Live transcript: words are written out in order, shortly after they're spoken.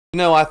You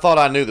know, I thought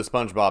I knew the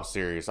SpongeBob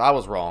series. I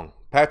was wrong.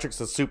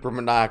 Patrick's a super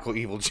maniacal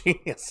evil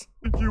genius.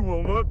 You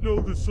will not know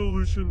the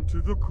solution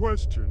to the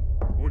question.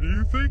 What do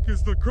you think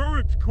is the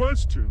correct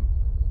question?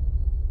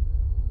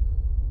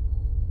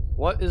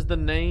 What is the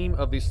name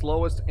of the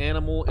slowest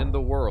animal in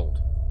the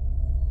world?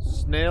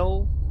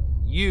 Snail,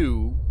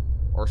 you,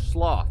 or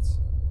sloths?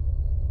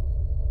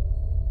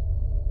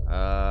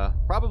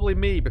 Probably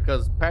me,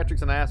 because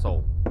Patrick's an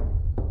asshole.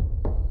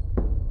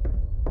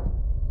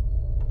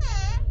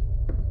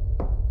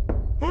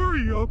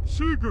 Hurry up,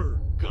 Sugar!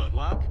 Good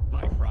luck,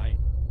 my friend.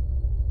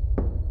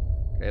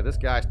 Okay, this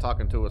guy's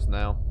talking to us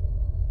now.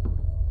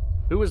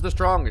 Who is the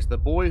strongest? The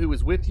boy who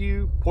is with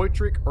you,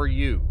 Potrick, or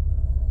you?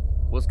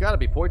 Well, it's gotta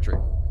be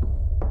Potrick.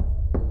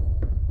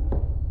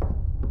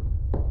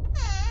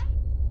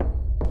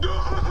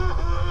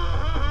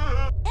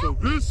 So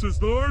this is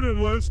the third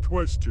and last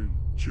question.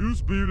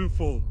 Choose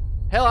beautiful.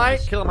 Hell, I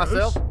ain't killing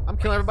myself. I'm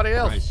killing everybody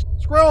else.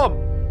 Screw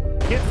them!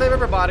 Can't save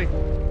everybody.